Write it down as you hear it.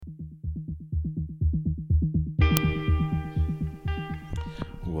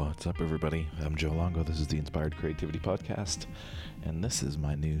What's up, everybody? I'm Joe Longo. This is the Inspired Creativity Podcast, and this is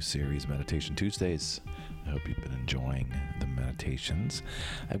my new series, Meditation Tuesdays. I hope you've been enjoying the meditations.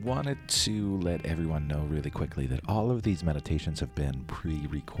 I wanted to let everyone know really quickly that all of these meditations have been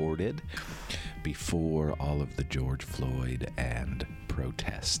pre-recorded before all of the George Floyd and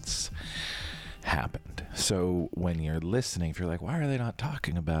protests happened. So when you're listening, if you're like, why are they not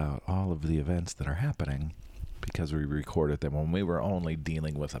talking about all of the events that are happening? Because we recorded them when we were only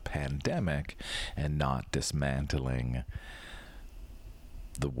dealing with a pandemic and not dismantling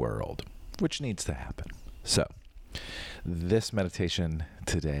the world, which needs to happen. So this meditation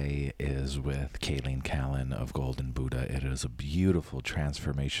today is with Kayleen Callan of Golden Buddha. It is a beautiful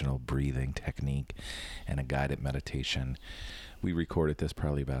transformational breathing technique and a guided meditation. We recorded this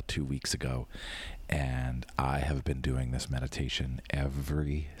probably about 2 weeks ago, and I have been doing this meditation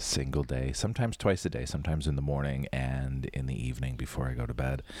every single day, sometimes twice a day, sometimes in the morning and in the evening before I go to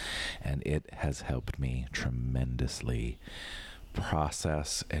bed, and it has helped me tremendously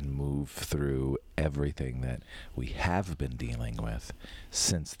process and move through everything that we have been dealing with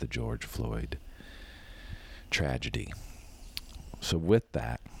since the George Floyd tragedy. So with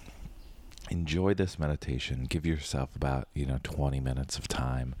that, enjoy this meditation. Give yourself about, 20 minutes of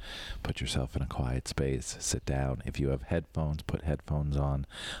time. Put yourself in a quiet space. Sit down. If you have headphones, put headphones on.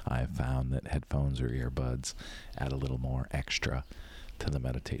 I have found that headphones or earbuds add a little more extra to the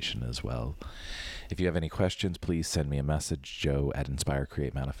meditation as well. If you have any questions, please send me a message,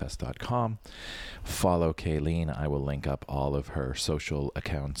 joe@inspirecreatemanifest.com. Follow Kayleen. I will link up all of her social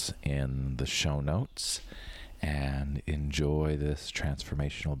accounts in the show notes. And enjoy this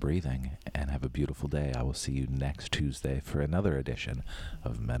transformational breathing and have a beautiful day. I will see you next Tuesday for another edition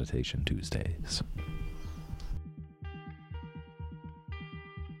of Meditation Tuesdays.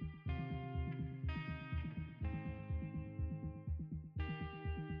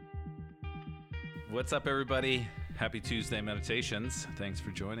 What's up, everybody? Happy Tuesday Meditations. Thanks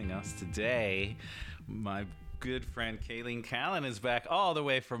for joining us today. My good friend Kayleen Callan is back all the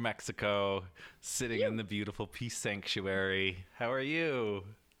way from Mexico, sitting in the beautiful Peace Sanctuary. How are you?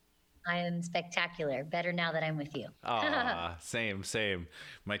 I am spectacular. Better now that I'm with you. Aw, same.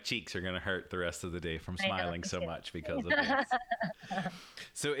 My cheeks are going to hurt the rest of the day from smiling so much because of this.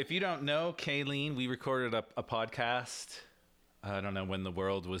 So if you don't know, Kayleen, we recorded a podcast. I don't know when the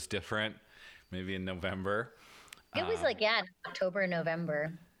world was different, maybe in November. It was October,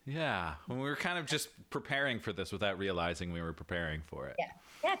 November. Yeah, when we were kind of just preparing for this without realizing we were preparing for it. Yeah,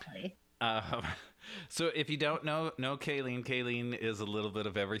 exactly. So if you don't know Kayleen, Kayleen is a little bit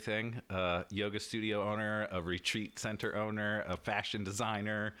of everything. Yoga studio owner, a retreat center owner, a fashion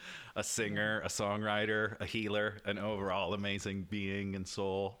designer, a singer, a songwriter, a healer, an overall amazing being and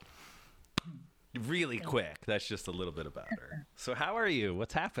soul. Really quick, that's just a little bit about her. So how are you?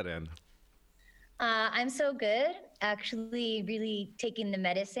 What's happening? I'm so good. Actually, really taking the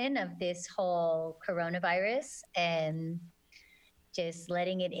medicine of this whole coronavirus and just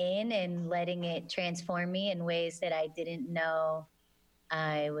letting it in and letting it transform me in ways that I didn't know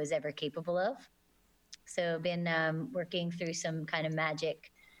I was ever capable of. So I've been working through some kind of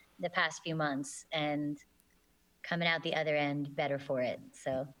magic the past few months and coming out the other end better for it.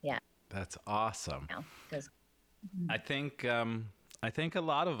 So, yeah. That's awesome. I think a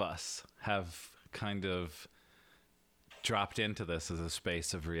lot of us have kind of dropped into this as a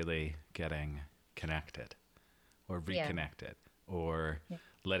space of really getting connected or reconnected or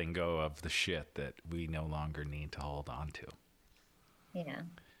letting go of the shit that we no longer need to hold on to. Yeah.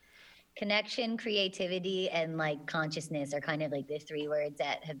 Connection, creativity, and consciousness are kind of the three words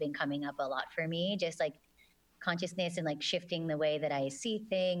that have been coming up a lot for me. Just consciousness and shifting the way that I see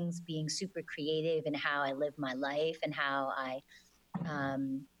things, being super creative in how I live my life and how I,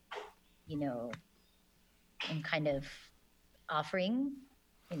 I'm kind of offering,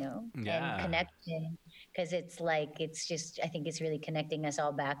 and connection, because it's just, I think it's really connecting us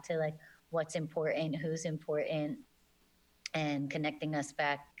all back to what's important, who's important, and connecting us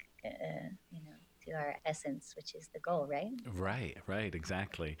back, to our essence, which is the goal, right? Right,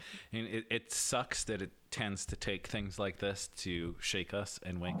 exactly. And it sucks that it tends to take things like this to shake us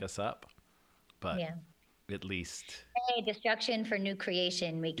and wake us up, but at least. Hey, destruction for new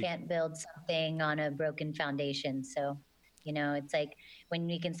creation. We can't build something on a broken foundation. So, it's when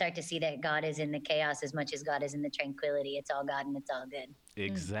we can start to see that God is in the chaos as much as God is in the tranquility. It's all God and it's all good.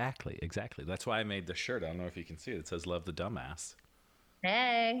 Exactly. That's why I made the shirt. I don't know if you can see it. It says "Love the Dumbass."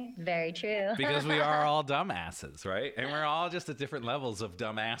 Hey, very true. Because we are all dumbasses, right? And we're all just at different levels of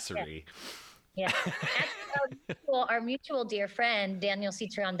dumbassery. Yeah. Actually, our mutual dear friend, Daniel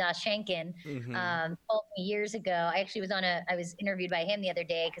Citron Das Shankin, told me years ago. I actually I was interviewed by him the other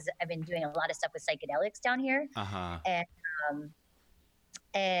day because I've been doing a lot of stuff with psychedelics down here. And,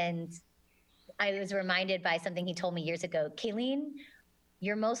 and I was reminded by something he told me years ago, Kayleen,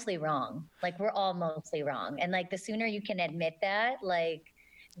 you're mostly wrong. Like, we're all mostly wrong. And like, the sooner you can admit that, like,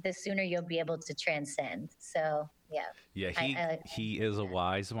 the sooner you'll be able to transcend. So, yeah. Yeah, he is a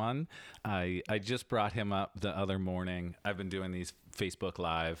wise one. I just brought him up the other morning. I've been doing these Facebook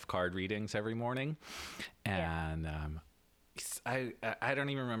Live card readings every morning, and I don't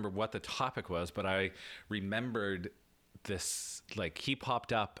even remember what the topic was, but I remembered this, like, he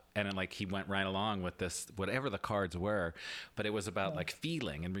popped up and then, like, he went right along with this, whatever the cards were, but it was about like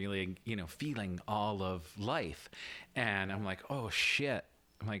feeling and really, feeling all of life. And I'm like, oh shit.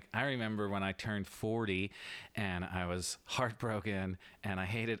 I'm like, I remember when I turned 40 and I was heartbroken and I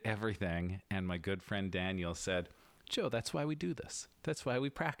hated everything. And my good friend Daniel said, Joe, that's why we do this. That's why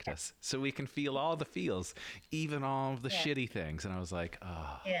we practice. So we can feel all the feels, even all of the shitty things. And I was like,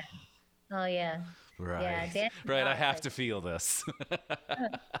 oh. Yeah. Oh, yeah. Right. Yeah, right. I have to feel this.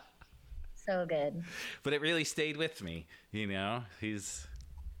 So good. But it really stayed with me. I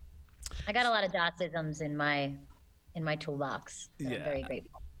got a lot of Dotsisms in my toolbox. So I'm very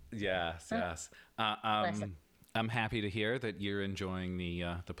grateful. Yes. I'm happy to hear that you're enjoying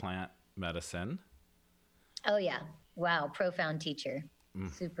the plant medicine. Oh yeah. Wow. Profound teacher.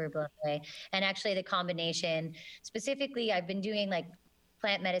 Super blown away. And actually the combination, specifically, I've been doing like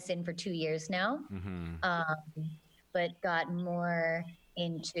plant medicine for 2 years now, but got more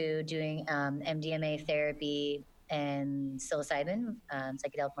into doing MDMA therapy and psilocybin,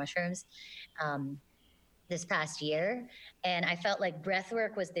 psychedelic mushrooms, this past year. And I felt like breath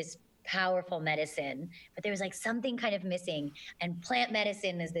work was this powerful medicine, but there was like something kind of missing. And plant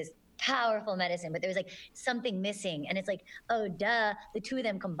medicine is this powerful medicine, but there was like something missing. And it's like, oh, duh, the two of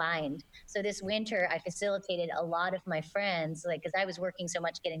them combined. So this winter, I facilitated a lot of my friends, like, because I was working so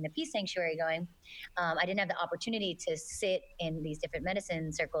much getting the Peace Sanctuary going. I didn't have the opportunity to sit in these different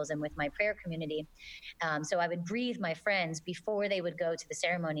medicine circles and with my prayer community. So I would breathe my friends before they would go to the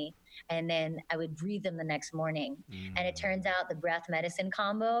ceremony. And then I would breathe them the next morning. And it turns out the breath medicine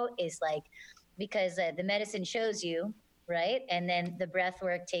combo is like, because the medicine shows you, right? And then the breath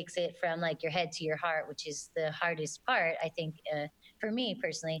work takes it from like your head to your heart, which is the hardest part. I think for me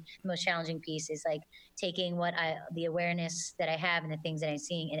personally, the most challenging piece is like taking the awareness that I have and the things that I'm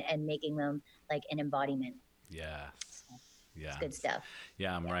seeing and making them like an embodiment. Yeah. Yeah. It's good stuff.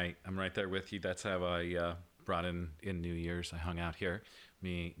 Yeah, I'm right. I'm right there with you. That's how I brought in New Year's. I hung out here,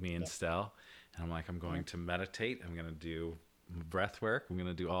 me and Stell. And I'm like, I'm going to meditate. I'm going to do breath work. I'm going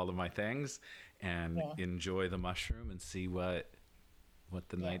to do all of my things and enjoy the mushroom and see what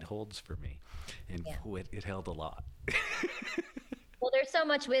the night holds for me. And it held a lot. Well, there's so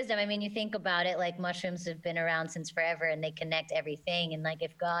much wisdom. I mean, you think about it, like mushrooms have been around since forever and they connect everything. And like,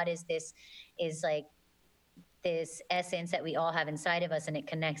 if God is like this essence that we all have inside of us and it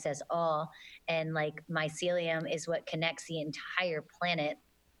connects us all. And like mycelium is what connects the entire planet.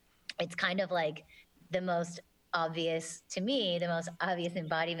 It's kind of like the most obvious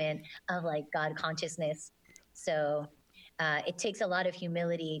embodiment of like God consciousness. So it takes a lot of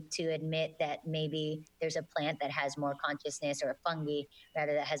humility to admit that maybe there's a plant that has more consciousness, or a fungi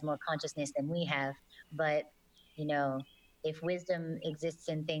rather, that has more consciousness than we have. But if wisdom exists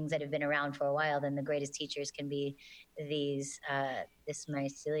in things that have been around for a while, then the greatest teachers can be this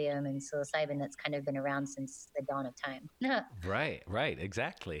mycelium and psilocybin that's kind of been around since the dawn of time. Right,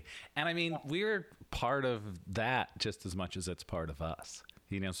 exactly. And I mean, we're part of that just as much as it's part of us.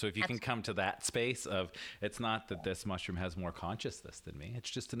 So if you can come to that space of, it's not that this mushroom has more consciousness than me, it's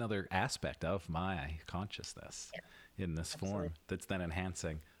just another aspect of my consciousness in this form that's then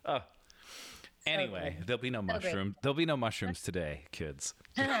enhancing. Anyway, there'll be no mushroom. There'll be no mushrooms today, kids.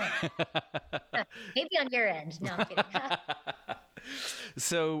 Maybe on your end. No, I'm kidding.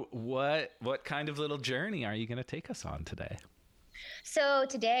 So what kind of little journey are you going to take us on today? So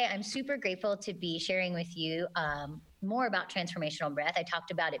today I'm super grateful to be sharing with you more about transformational breath. I talked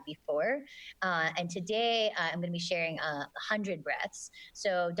about it before. And today I'm going to be sharing 100 breaths.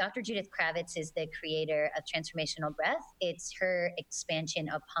 So Dr. Judith Kravitz is the creator of transformational breath. It's her expansion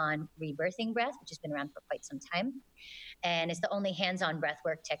upon rebirthing breath, which has been around for quite some time. And it's the only hands-on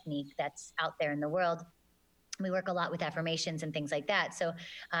breathwork technique that's out there in the world. We work a lot with affirmations and things like that. So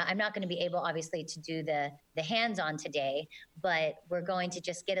I'm not going to be able, obviously, to do the hands-on today, but we're going to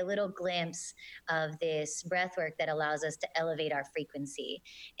just get a little glimpse of this breath work that allows us to elevate our frequency.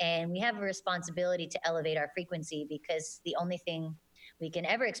 And we have a responsibility to elevate our frequency, because the only thing we can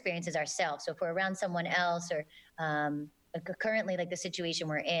ever experience as ourselves. So if we're around someone else, or currently, like the situation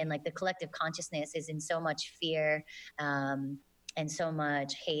we're in, like the collective consciousness is in so much fear, and so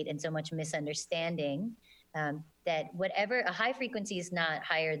much hate and so much misunderstanding, that whatever, a high frequency is not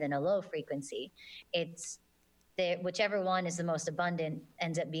higher than a low frequency. It's whichever one is the most abundant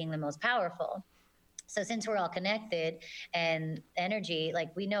ends up being the most powerful. So since we're all connected and energy,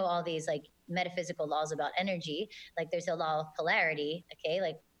 like we know all these like metaphysical laws about energy, like there's a law of polarity, okay?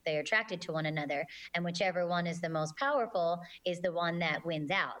 Like they're attracted to one another, and whichever one is the most powerful is the one that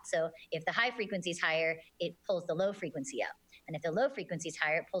wins out. So if the high frequency is higher, it pulls the low frequency up. And if the low frequency is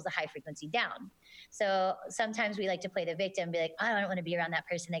higher, it pulls the high frequency down. So sometimes we like to play the victim and be like, oh, I don't want to be around that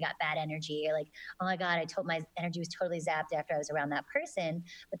person. They got bad energy. Or like, oh my God, my energy was totally zapped after I was around that person.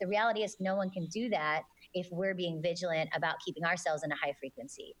 But the reality is no one can do that if we're being vigilant about keeping ourselves in a high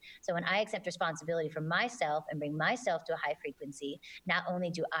frequency. So when I accept responsibility for myself and bring myself to a high frequency, not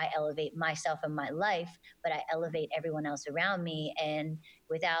only do I elevate myself and my life, but I elevate everyone else around me. And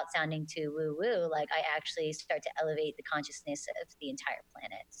without sounding too woo-woo, like I actually start to elevate the consciousness of the entire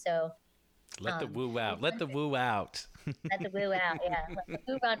planet. So let the woo out. Let the woo out. Let the woo out. Yeah. Let the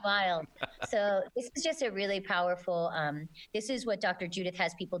woo run wild. So this is just a really powerful, this is what Dr. Judith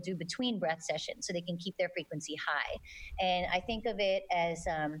has people do between breath sessions so they can keep their frequency high. And I think of it as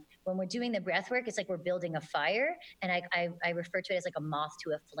when we're doing the breath work, it's like we're building a fire. And I refer to it as like a moth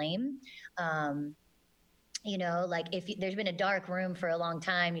to a flame. You know, like if there's been a dark room for a long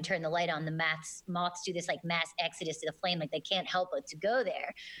time, you turn the light on, the moths do this like mass exodus to the flame, like they can't help but to go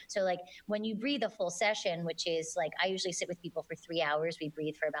there. So like when you breathe a full session, which is like, I usually sit with people for 3 hours, we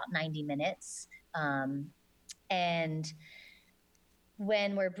breathe for about 90 minutes. And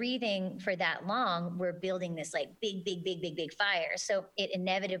when we're breathing for that long, we're building this like big fire. So it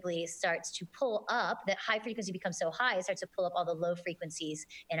inevitably starts to pull up. That high frequency becomes so high, it starts to pull up all the low frequencies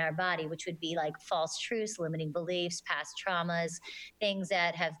in our body, which would be like false truths, limiting beliefs, past traumas, things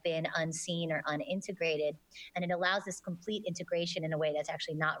that have been unseen or unintegrated. And it allows this complete integration in a way that's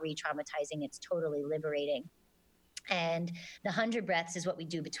actually not re-traumatizing. It's totally liberating. And the 100 breaths is what we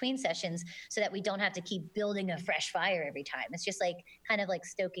do between sessions so that we don't have to keep building a fresh fire every time. It's just like kind of like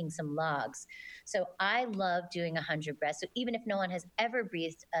stoking some logs. So I love doing 100 breaths. So even if no one has ever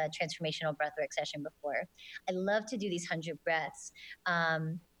breathed a transformational breathwork session before, I love to do these 100 breaths.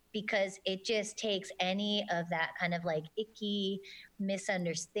 Because it just takes any of that kind of like icky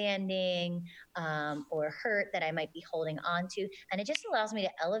misunderstanding or hurt that I might be holding on to. And it just allows me to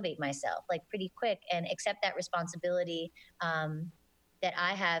elevate myself like pretty quick and accept that responsibility that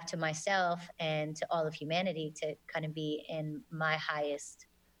I have to myself and to all of humanity to kind of be in my highest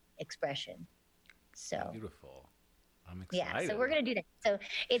expression. So beautiful. I'm excited. Yeah, so we're going to do that. So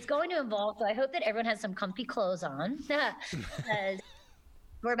it's going to involve, so I hope that everyone has some comfy clothes on.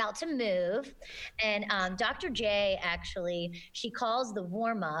 We're about to move. And Dr. J, actually, she calls the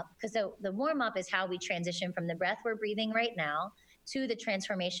warm-up, because the warm-up is how we transition from the breath we're breathing right now to the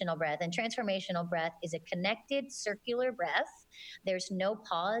transformational breath. And transformational breath is a connected circular breath. There's no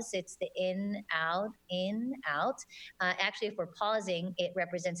pause. It's the in, out, in, out. Actually, if we're pausing, it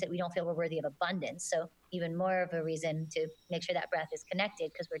represents that we don't feel we're worthy of abundance. So even more of a reason to make sure that breath is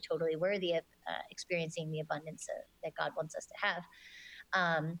connected, because we're totally worthy of experiencing the abundance that God wants us to have.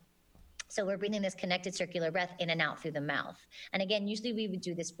 So we're breathing this connected circular breath in and out through the mouth. And again, usually we would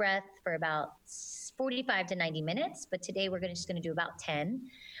do this breath for about 45 to 90 minutes, but today we're just going to do about 10.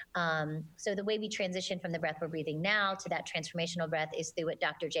 So the way we transition from the breath we're breathing now to that transformational breath is through what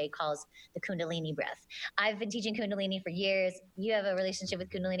Dr. J calls the Kundalini breath. I've been teaching Kundalini for years. You have a relationship with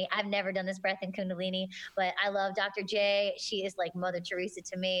Kundalini. I've never done this breath in Kundalini, but I love Dr. J. She is like Mother Teresa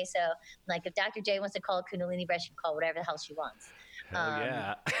to me. So like if Dr. J wants to call it Kundalini breath, she can call it whatever the hell she wants.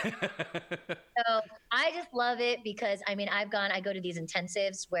 Yeah. So I just love it because I go to these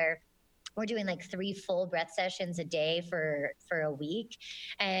intensives where we're doing like 3 full breath sessions a day for a week,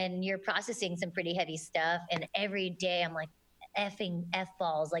 and you're processing some pretty heavy stuff. And every day I'm like, effing F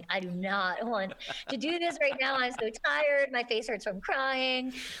balls. Like, I do not want to do this right now. I'm so tired. My face hurts from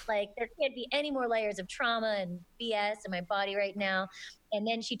crying. Like, there can't be any more layers of trauma and BS in my body right now. And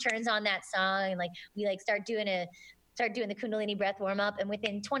then she turns on that song and like, we like start doing the Kundalini breath warm up. And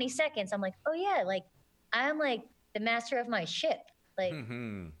within 20 seconds, I'm like, oh yeah, like I'm like the master of my ship. Like,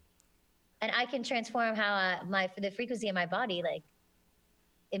 and I can transform how the frequency of my body, like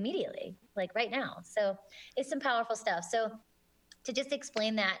immediately, like right now. So it's some powerful stuff. So to just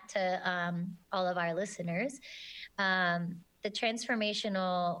explain that to all of our listeners, the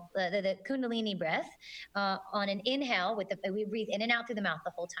transformational, the Kundalini breath, on an inhale, we breathe in and out through the mouth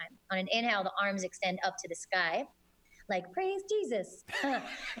the whole time. On an inhale, the arms extend up to the sky. like praise Jesus. And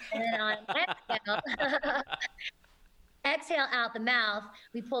then on exhale, exhale out the mouth,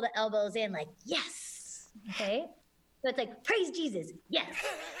 we pull the elbows in like, yes. Okay. So it's like, praise Jesus. Yes.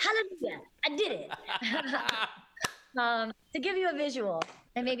 Hallelujah. I did it. To give you a visual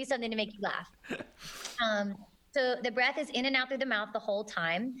and maybe something to make you laugh. So the breath is in and out through the mouth the whole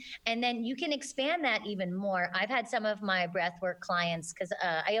time. And then you can expand that even more. I've had some of my breathwork clients, because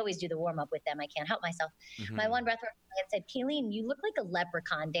I always do the warm up with them. I can't help myself. Mm-hmm. My one breathwork client said, Kayleen, you look like a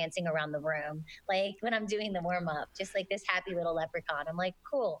leprechaun dancing around the room. Like when I'm doing the warm up, just like this happy little leprechaun. I'm like,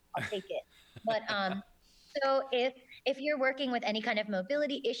 cool, I'll take it. But so if you're working with any kind of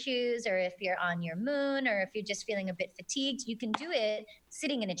mobility issues, or if you're on your moon, or if you're just feeling a bit fatigued, you can do it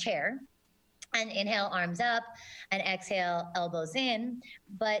sitting in a chair. And inhale, arms up, and exhale, elbows in.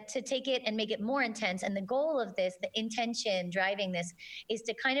 But to take it and make it more intense, and the goal of this, the intention driving this, is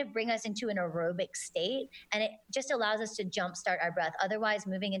to kind of bring us into an aerobic state. And it just allows us to jumpstart our breath. Otherwise,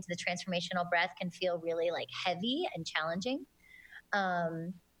 moving into the transformational breath can feel really like heavy and challenging.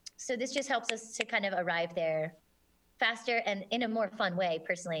 So this just helps us to kind of arrive there faster and in a more fun way,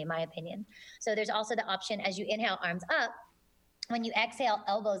 personally, in my opinion. So there's also the option, as you inhale, arms up, when you exhale,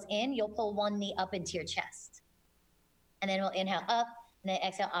 elbows in, you'll pull one knee up into your chest. And then we'll inhale up, and then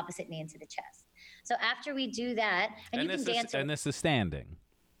exhale opposite knee into the chest. So after we do that, and you can dance. And this is standing.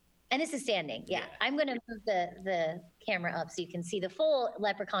 And this is standing, yeah. I'm going to move the camera up so you can see the full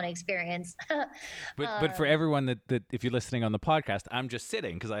leprechaun experience. But for everyone that if you're listening on the podcast, I'm just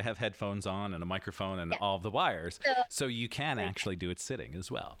sitting because I have headphones on and a microphone and all of the wires. So you can actually do it sitting as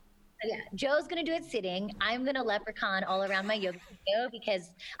well. Yeah, Joe's going to do it sitting. I'm going to leprechaun all around my yoga studio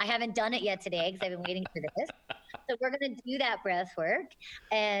because I haven't done it yet today because I've been waiting for this. So we're going to do that breath work.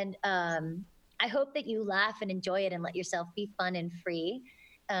 And I hope that you laugh and enjoy it and let yourself be fun and free.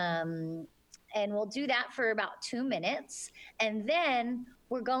 And we'll do that for about 2 minutes. And then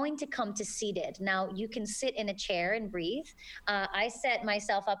we're going to come to seated. Now, you can sit in a chair and breathe. I set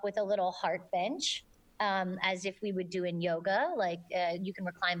myself up with a little heart bench. As if we would do in yoga, like you can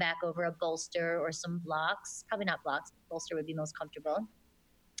recline back over a bolster or some blocks, probably not blocks, bolster would be most comfortable.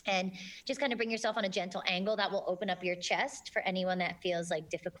 And just kind of bring yourself on a gentle angle that will open up your chest for anyone that feels like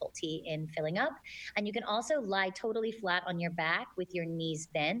difficulty in filling up. And you can also lie totally flat on your back with your knees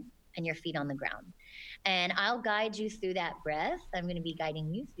bent and your feet on the ground. And I'll guide you through that breath. I'm going to be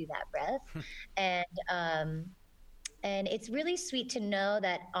guiding you through that breath. And it's really sweet to know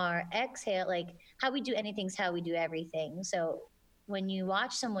that our exhale, like how we do anything is how we do everything. So when you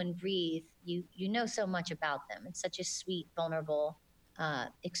watch someone breathe, you know so much about them. It's such a sweet, vulnerable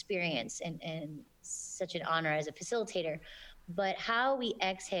experience and such an honor as a facilitator. But how we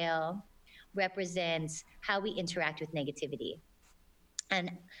exhale represents how we interact with negativity. And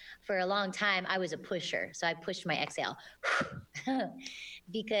for a long time, I was a pusher. So I pushed my exhale.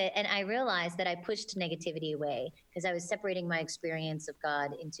 And I realized that I pushed negativity away because I was separating my experience of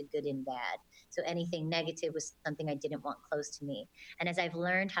God into good and bad. So anything negative was something I didn't want close to me. And as I've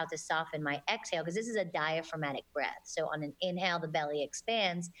learned how to soften my exhale, because this is a diaphragmatic breath. So on an inhale, the belly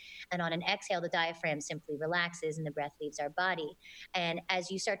expands. And on an exhale, the diaphragm simply relaxes and the breath leaves our body. And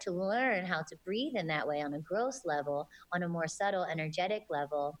as you start to learn how to breathe in that way on a gross level, on a more subtle, energetic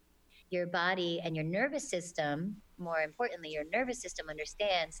level, your body and your nervous system, more importantly, your nervous system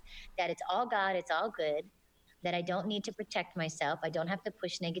understands that it's all God, it's all good, that I don't need to protect myself. I don't have to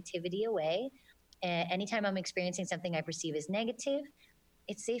push negativity away. Anytime I'm experiencing something I perceive as negative,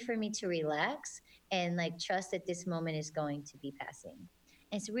 it's safe for me to relax and like trust that this moment is going to be passing.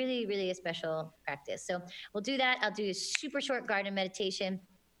 And it's really, really a special practice. So we'll do that. I'll do a super short garden meditation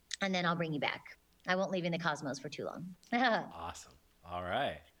and then I'll bring you back. I won't leave in the cosmos for too long. Awesome. All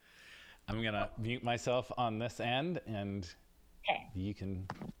right. I'm going to mute myself on this end and you can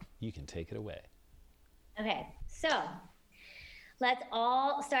take it away. Okay, so let's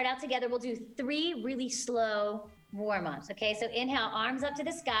all start out together. We'll do 3 really slow warm-ups, okay? So inhale, arms up to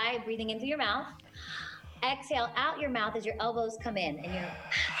the sky, breathing in through your mouth. Exhale out your mouth as your elbows come in and you're,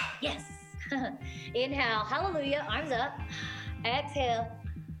 yes. Inhale, hallelujah, arms up. Exhale,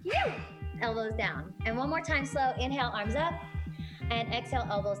 elbows down. And one more time slow, inhale, arms up. And exhale,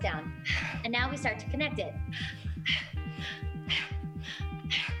 elbows down. And now we start to connect it.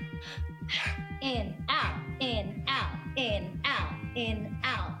 In, out, in, out, in, out, in,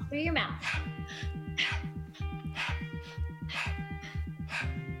 out. Through your mouth.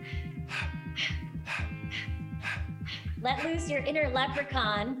 Let loose your inner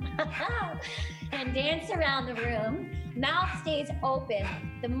leprechaun and dance around the room. Mouth stays open.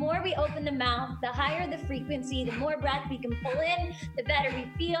 The more we open the mouth, the higher the frequency, the more breath we can pull in, the better we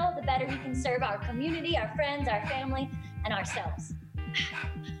feel, the better we can serve our community, our friends, our family, and ourselves.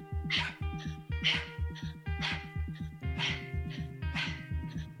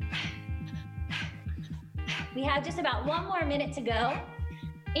 We have just about 1 more minute to go.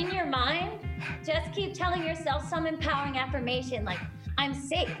 In your mind, just keep telling yourself some empowering affirmation like, I'm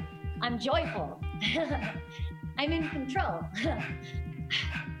safe, I'm joyful, I'm in control.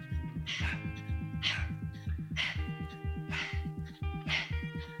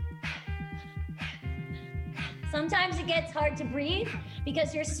 Sometimes it gets hard to breathe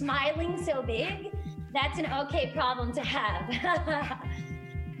because you're smiling so big. That's an okay problem to have.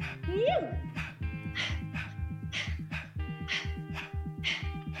 Phew.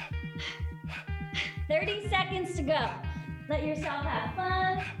 30 seconds to go. Let yourself have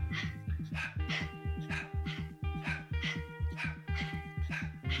fun.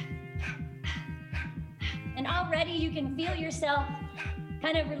 And already you can feel yourself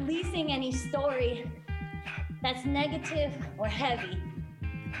kind of releasing any story that's negative or heavy.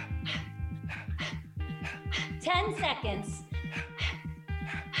 10 seconds.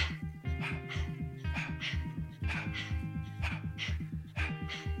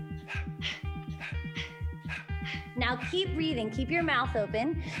 Now keep breathing, keep your mouth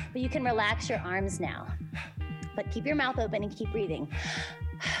open, but you can relax your arms now. But keep your mouth open and keep breathing.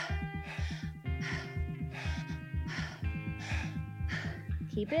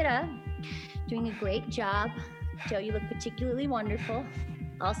 Keep it up. Doing a great job. Joe, you look particularly wonderful.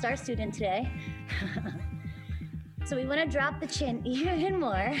 All-star student today. So we want to drop the chin even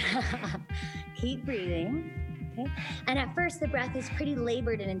more. Keep breathing. Okay? And at first the breath is pretty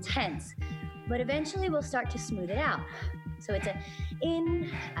labored and intense, but eventually we'll start to smooth it out. So it's a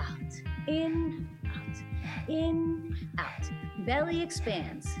in, out, in, out, in, out. Belly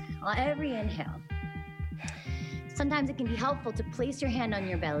expands on every inhale. Sometimes it can be helpful to place your hand on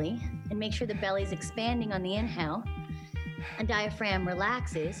your belly and make sure the belly is expanding on the inhale and diaphragm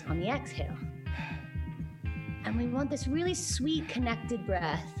relaxes on the exhale. And we want this really sweet connected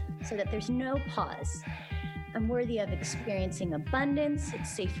breath so that there's no pause. I'm worthy of experiencing abundance. It's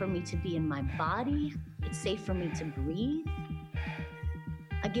safe for me to be in my body. It's safe for me to breathe.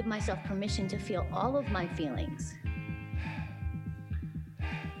 I give myself permission to feel all of my feelings.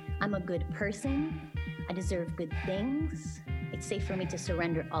 I'm a good person. I deserve good things. It's safe for me to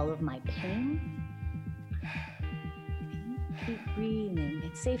surrender all of my pain. Keep breathing.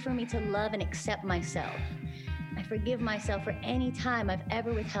 It's safe for me to love and accept myself. I forgive myself for any time I've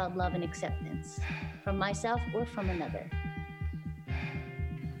ever withheld love and acceptance from myself or from another.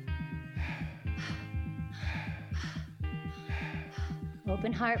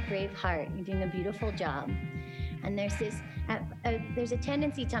 Open heart, brave heart. You're doing a beautiful job. And there's a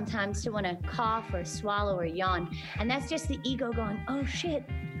tendency sometimes to want to cough or swallow or yawn. And that's just the ego going, oh shit,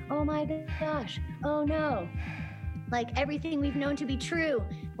 oh my gosh, oh no. Like everything we've known to be true,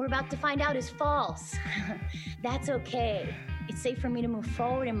 we're about to find out is false. That's okay. It's safe for me to move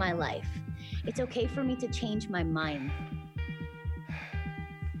forward in my life. It's okay for me to change my mind.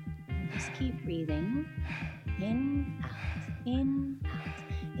 Just keep breathing. In, out, in,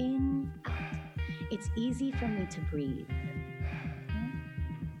 out, in, out. It's easy for me to breathe.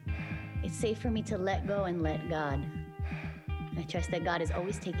 It's safe for me to let go and let God. I trust that God is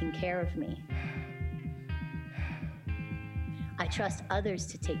always taking care of me. I trust others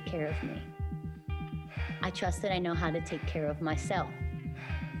to take care of me. I trust that I know how to take care of myself.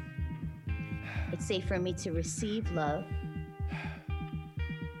 It's safe for me to receive love.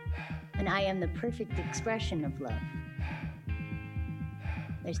 And I am the perfect expression of love.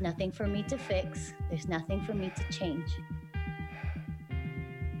 There's nothing for me to fix. There's nothing for me to change.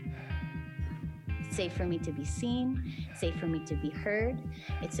 It's safe for me to be seen. It's safe for me to be heard.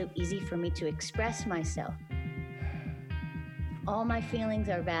 It's so easy for me to express myself. All my feelings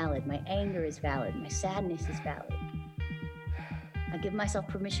are valid. My anger is valid. My sadness is valid. I give myself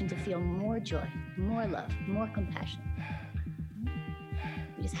permission to feel more joy, more love, more compassion.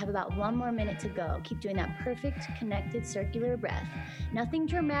 We just have about 1 more minute to go. Keep doing that perfect, connected, circular breath. Nothing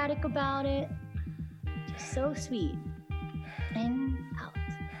dramatic about it. Just so sweet. In, out,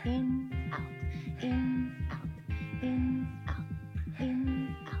 in, out, in, out, in, out,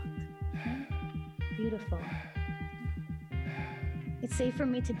 in, out. Okay? Beautiful. It's safe for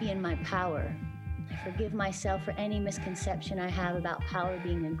me to be in my power. I forgive myself for any misconception I have about power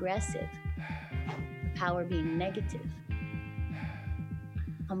being aggressive, or power being negative.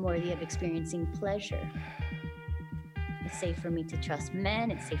 I'm worthy of experiencing pleasure. It's safe for me to trust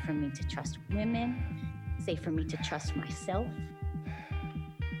men. It's safe for me to trust women. It's safe for me to trust myself.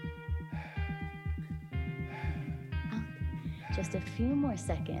 Just a few more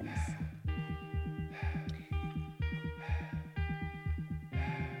seconds.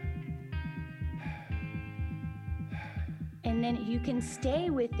 And then you can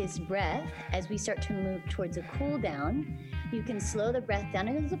stay with this breath as we start to move towards a cool down. You can slow the breath down.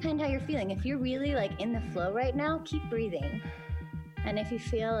 It'll depend how you're feeling. If you're really like in the flow right now, keep breathing. And if you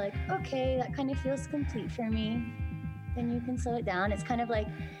feel like, okay, that kind of feels complete for me, then you can slow it down. It's kind of like,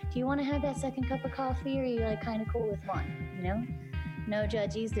 do you want to have that second cup of coffee, or are you like kind of cool with one, you know? No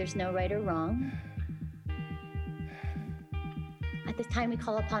judges, there's no right or wrong. At this time, we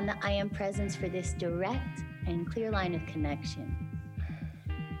call upon the I Am Presence for this direct and clear line of connection.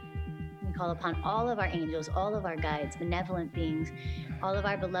 We call upon all of our angels, all of our guides, benevolent beings, all of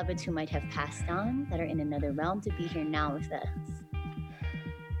our beloveds who might have passed on, that are in another realm, to be here now with us,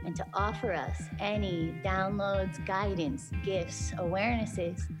 and to offer us any downloads, guidance, gifts,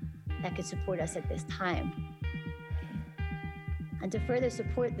 awarenesses that could support us at this time. And to further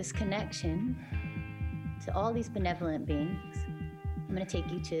support this connection to all these benevolent beings, I'm going to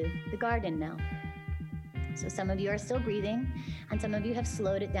take you to the garden now. So some of you are still breathing, and some of you have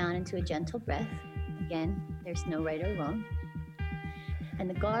slowed it down into a gentle breath. Again, there's no right or wrong. And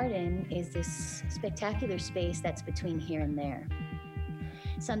the garden is this spectacular space that's between here and there.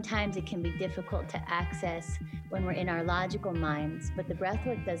 Sometimes it can be difficult to access when we're in our logical minds, but the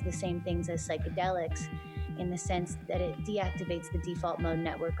breathwork does the same things as psychedelics in the sense that it deactivates the default mode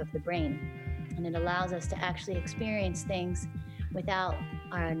network of the brain, and it allows us to actually experience things without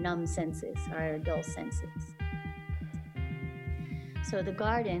our numb senses, our dull senses. So the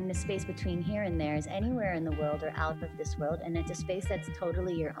garden, the space between here and there, is anywhere in the world or out of this world, and it's a space that's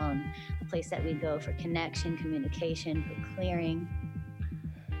totally your own, a place that we go for connection, communication, for clearing,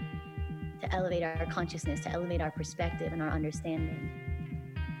 to elevate our consciousness, to elevate our perspective and our understanding.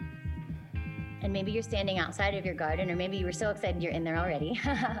 And maybe you're standing outside of your garden, or maybe you were so excited you're in there already.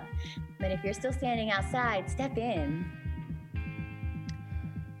 But if you're still standing outside, step in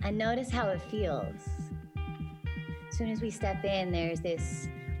and notice how it feels. As soon as we step in, there's this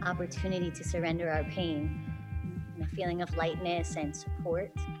opportunity to surrender our pain, and a feeling of lightness and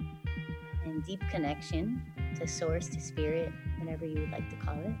support and deep connection to source, to spirit, whatever you would like to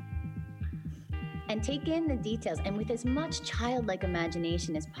call it. And take in the details, and with as much childlike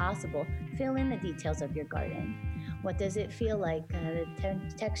imagination as possible, fill in the details of your garden. What does it feel like? The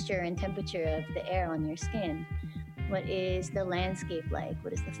texture and temperature of the air on your skin. What is the landscape like?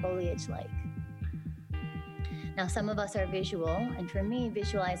 What is the foliage like? Now, some of us are visual, and for me,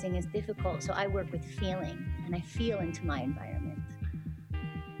 visualizing is difficult, so I work with feeling, and I feel into my environment.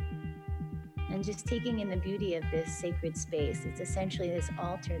 And just taking in the beauty of this sacred space. It's essentially this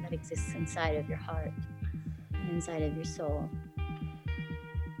altar that exists inside of your heart and inside of your soul.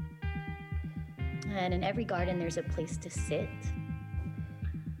 And in every garden, there's a place to sit.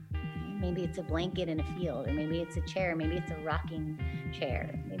 Maybe it's a blanket in a field, or maybe it's a chair, maybe it's a rocking chair,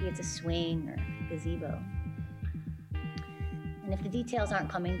 maybe it's a swing or gazebo. And if the details aren't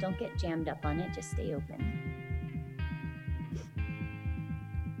coming, don't get jammed up on it, just stay open.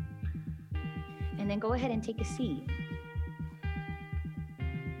 And then go ahead and take a seat.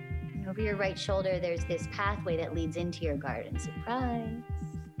 And over your right shoulder, there's this pathway that leads into your garden. Surprise!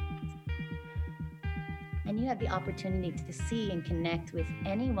 And you have the opportunity to see and connect with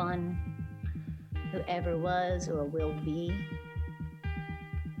anyone who ever was or will be.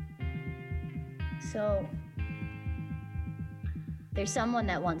 So there's someone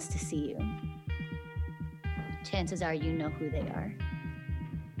that wants to see you. Chances are you know who they are.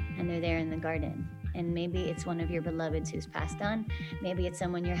 And they're there in the garden. And maybe it's one of your beloveds who's passed on. Maybe it's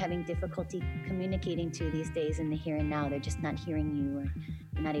someone you're having difficulty communicating to these days in the here and now. They're just not hearing you, or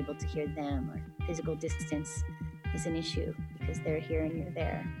you're not able to hear them, or physical distance is an issue because they're here and you're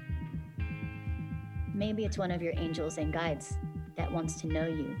there. Maybe it's one of your angels and guides that wants to know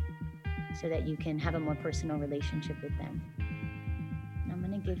you so that you can have a more personal relationship with them. And I'm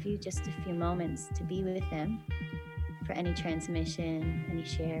going to give you just a few moments to be with them for any transmission, any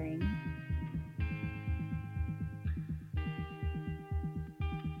sharing.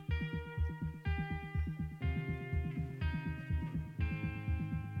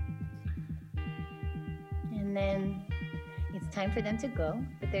 And then it's time for them to go,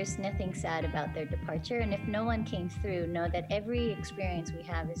 but there's nothing sad about their departure. And if no one came through, know that every experience we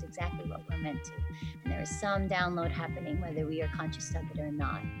have is exactly what we're meant to. And there is some download happening, whether we are conscious of it or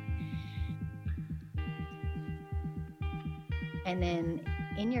not. And then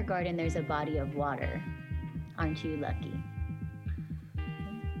in your garden, there's a body of water. Aren't you lucky?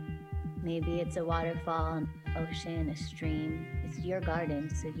 Maybe it's a waterfall, an ocean, a stream. It's your garden,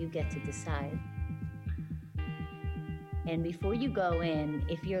 so you get to decide. And before you go in,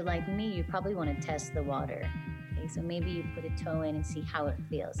 if you're like me, you probably want to test the water. Okay, so maybe you put a toe in and see how it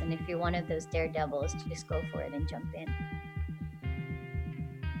feels. And if you're one of those daredevils, just go for it and jump in.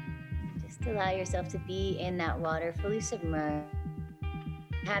 Just allow yourself to be in that water, fully submerged.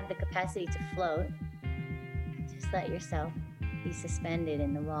 Have the capacity to float. Just let yourself be suspended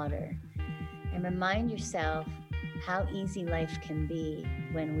in the water. And remind yourself how easy life can be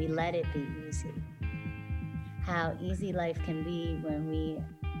when we let it be easy. How easy life can be when we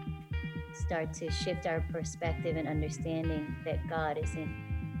start to shift our perspective and understanding that God is in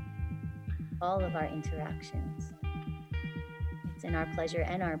all of our interactions. It's in our pleasure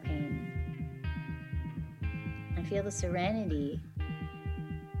and our pain. And feel the serenity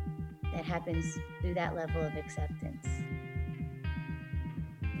that happens through that level of acceptance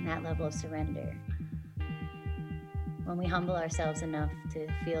and that level of surrender. When we humble ourselves enough to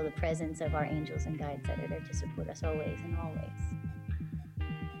feel the presence of our angels and guides that are there to support us always and always.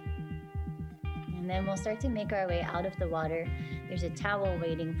 And then we'll start to make our way out of the water. There's a towel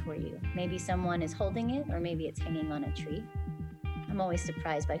waiting for you. Maybe someone is holding it, or maybe it's hanging on a tree. I'm always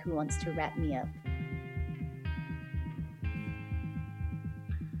surprised by who wants to wrap me up.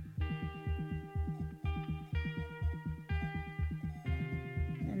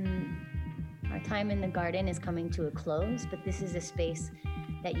 Time in the garden is coming to a close, but this is a space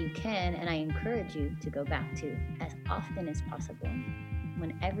that you can, and I encourage you to go back to as often as possible,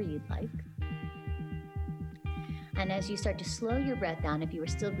 whenever you'd like. And as you start to slow your breath down, if you were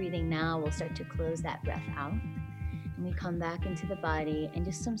still breathing now, we'll start to close that breath out. And we come back into the body, and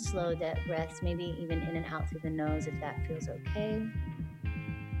just some slow breaths, maybe even in and out through the nose if that feels okay.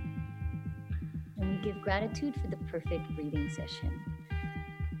 And we give gratitude for the perfect breathing session.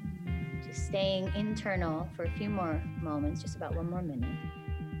 Just staying internal for a few more moments, just about one more minute.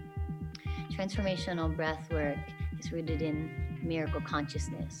 Transformational breath work is rooted in miracle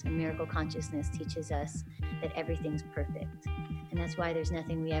consciousness, and miracle consciousness teaches us that everything's perfect. And that's why there's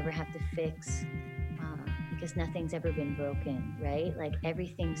nothing we ever have to fix, because nothing's ever been broken, right? Like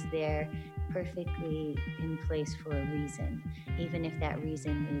everything's there perfectly in place for a reason, even if that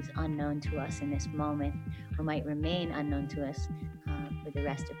reason is unknown to us in this moment, or might remain unknown to us for the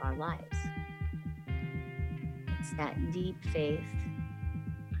rest of our lives. It's that deep faith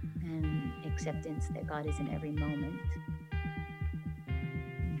and acceptance that God is in every moment.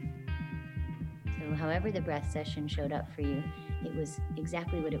 So however the breath session showed up for you, it was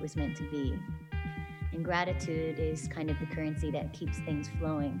exactly what it was meant to be. And gratitude is kind of the currency that keeps things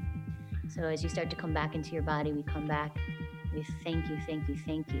flowing. So as you start to come back into your body, we come back with thank you, thank you,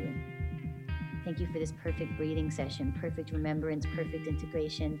 thank you. Thank you for this perfect breathing session, perfect remembrance, perfect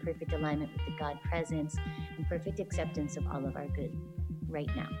integration, perfect alignment with the God presence, and perfect acceptance of all of our good right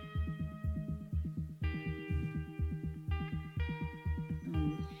now.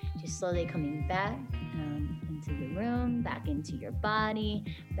 Just slowly coming back into the room, back into your body,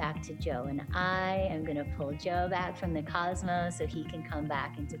 back to Joe and I. I'm going to pull Joe back from the cosmos so he can come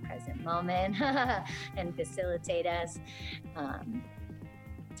back into present moment and facilitate us.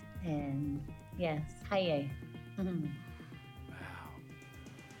 And yes, hiya. Mm-hmm.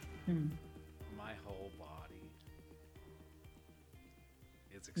 Wow. My whole body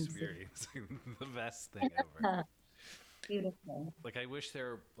is experiencing the best thing ever. Beautiful. Like I wish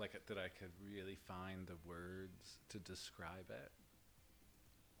there were, that I could really find the words to describe it,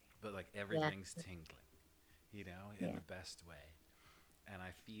 but everything's tingling, in the best way, and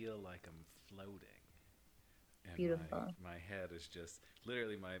I feel like I'm floating. And beautiful. My head is just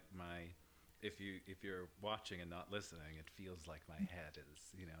literally my. If you're watching and not listening, it feels like my head is,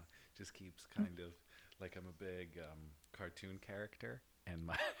 just keeps kind of like I'm a big cartoon character, and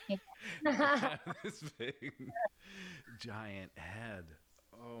I have this big giant head.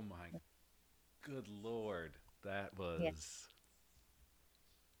 Oh my good Lord, that was. Yeah.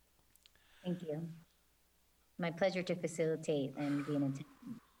 Thank you. My pleasure to facilitate and be an attendant.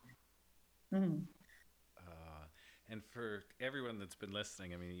 Mm-hmm. And for everyone that's been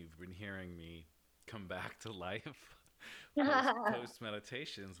listening, I mean, you've been hearing me come back to life post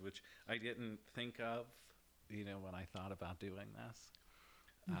meditations, which I didn't think of, when I thought about doing this.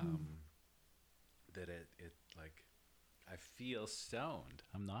 That it I feel stoned.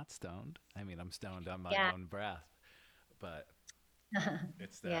 I'm not stoned. I mean, I'm stoned on my own breath, but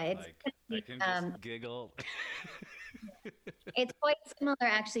it's that I can just giggle. It's quite similar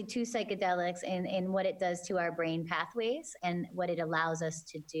actually to psychedelics in what it does to our brain pathways and what it allows us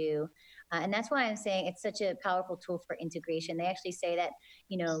to do. And that's why I'm saying it's such a powerful tool for integration. They actually say that,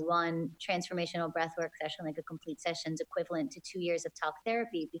 one transformational breathwork session, like a complete session, is equivalent to 2 years of talk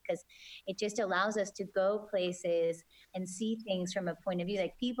therapy, because it just allows us to go places and see things from a point of view.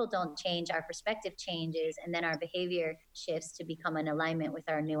 Like people don't change, our perspective changes, and then our behavior shifts to become in alignment with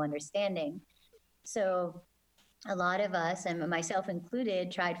our new understanding. So a lot of us, and myself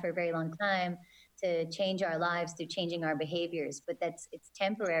included, tried for a very long time to change our lives through changing our behaviors, but it's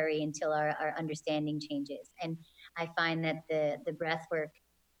temporary until our understanding changes. And I find that the breath work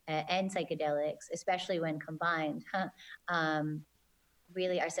and psychedelics, especially when combined, um,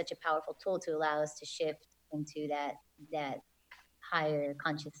 really are such a powerful tool to allow us to shift into that higher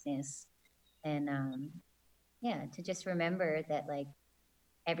consciousness, and yeah, to just remember that like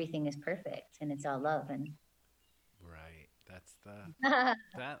everything is perfect and it's all love. And Right. That's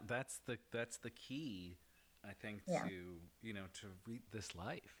the key, I think, yeah, to to read this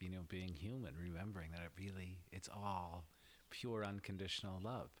life. Being human, remembering that it's all pure unconditional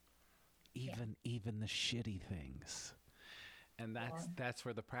love, yeah, even the shitty things. And yeah, that's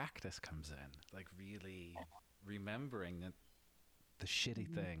where the practice comes in. Like really remembering that the shitty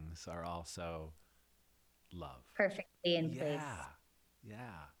mhm. things are also love. Perfectly in place. Yeah.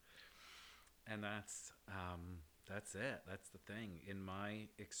 Yeah. And that's it. That's the thing. In my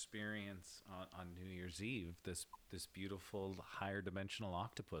experience on New Year's Eve, this beautiful higher dimensional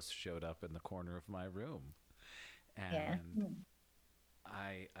octopus showed up in the corner of my room, Yeah. and Mm.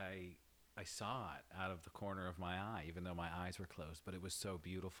 I saw it out of the corner of my eye, even though my eyes were closed. But it was so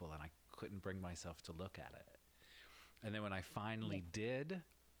beautiful, and I couldn't bring myself to look at it. And then when I Yeah. finally did,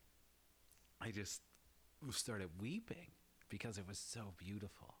 I just started weeping because it was so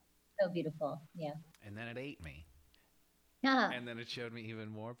beautiful. So beautiful. Yeah. And then it ate me. Ah, And then it showed me even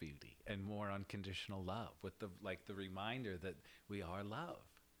more beauty and more unconditional love with the reminder that we are love,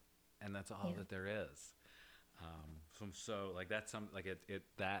 and that's all yeah. that there is. So like that's some like it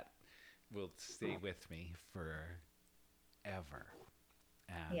that will stay with me forever.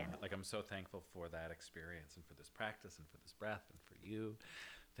 And Yeah. like I'm so thankful for that experience and for this practice and for this breath and for you.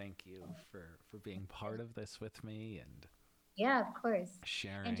 Thank you for being part of this with me and Yeah, of course.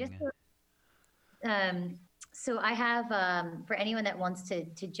 And just sharing. um, so I have for anyone that wants to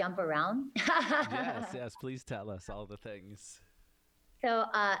jump around. Yes, yes, please tell us all the things. So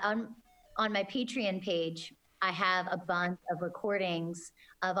on my Patreon page, I have a bunch of recordings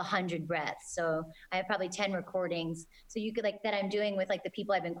of 100 breaths. So I have probably 10 recordings. So you could like that I'm doing with like the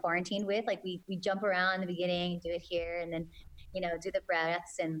people I've been quarantined with. Like we jump around in the beginning, do it here, and then do the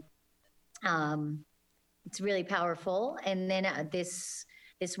breaths, and um, it's really powerful. And then this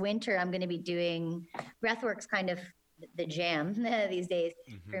winter, I'm going to be doing breathworks, kind of the jam these days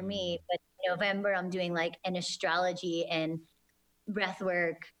for Hmm. me. But in November, I'm doing like an astrology and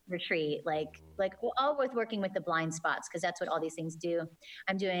breathwork retreat, like all with working with the blind spots, because that's what all these things do.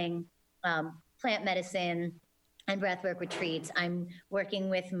 I'm doing plant medicine and breathwork retreats. I'm working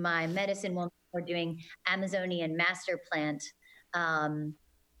with my medicine woman. We're doing Amazonian master plant um,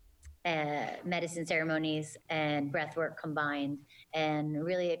 medicine ceremonies and breath work combined, and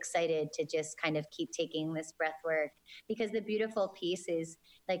really excited to just kind of keep taking this breath work, because the beautiful piece is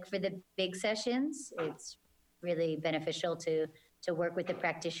like for the big sessions it's really beneficial to work with the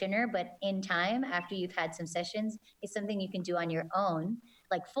practitioner, but in time after you've had some sessions, it's something you can do on your own,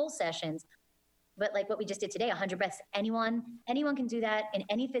 like full sessions. But like what we just did today, 100 breaths, anyone can do that in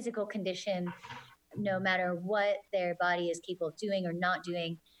any physical condition, no matter what their body is capable of doing or not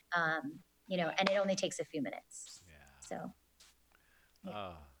doing. Um, and it only takes a few minutes. Yeah. So, yeah.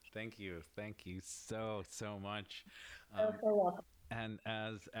 Oh, thank you so much. So, Um, so welcome. and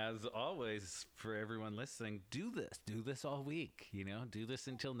as always, for everyone listening, do this all week. Do this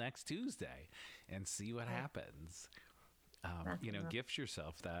until next Tuesday, and see what Yeah. happens. Rock and roll. Gift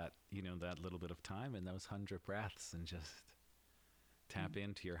yourself that little bit of time and those 100 breaths, and just tap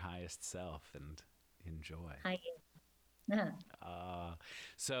into your highest self and enjoy. Hi. Yeah. Uh,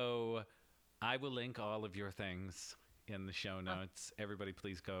 so I will link all of your things in the show notes. Everybody,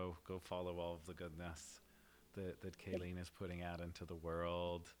 please go follow all of the goodness that Kayleen is putting out into the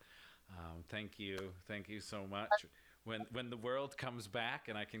world. Thank you so much. When the world comes back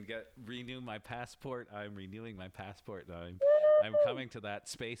and I can renew my passport, I'm renewing my passport. I'm coming to that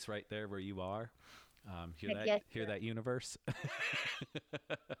space right there where you are. Heck yes, Hear that universe?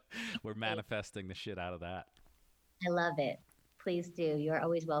 We're manifesting the shit out of that. I love it. Please do. You're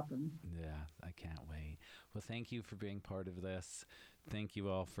always welcome. Yeah, I can't wait. Well, thank you for being part of this. Thank you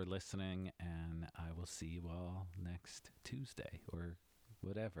all for listening, and I will see you all next Tuesday or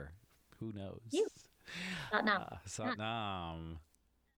whatever. Who knows? You. Not now. Satnam.